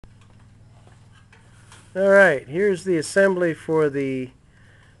Alright, here's the assembly for the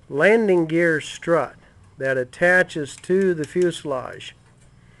landing gear strut that attaches to the fuselage.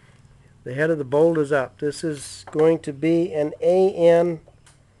 The head of the bolt is up. This is going to be an AN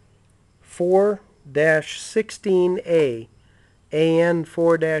 4-16A. AN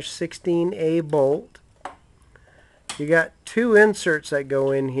 4-16A bolt. You got two inserts that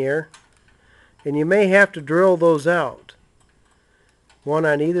go in here, and you may have to drill those out, one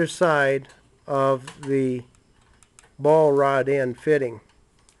on either side of the ball rod end fitting.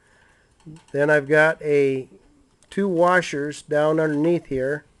 Then I've got two washers down underneath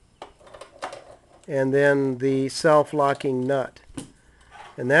here, and then the self-locking nut.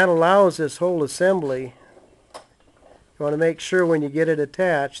 And that allows this whole assembly. You want to make sure when you get it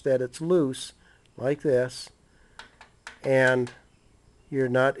attached that it's loose like this, and your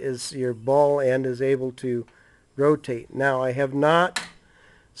ball end is able to rotate. Now, I have not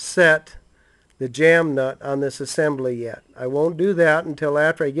set the jam nut on this assembly yet. I won't do that until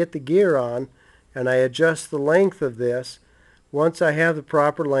after I get the gear on and I adjust the length of this. Once I have the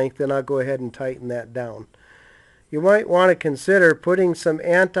proper length, then I'll go ahead and tighten that down. You might want to consider putting some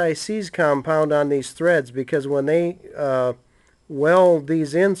anti-seize compound on these threads, because when they weld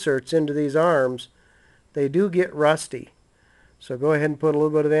these inserts into these arms, they do get rusty. So go ahead and put a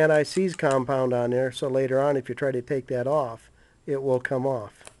little bit of anti-seize compound on there, so later on if you try to take that off, it will come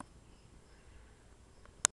off.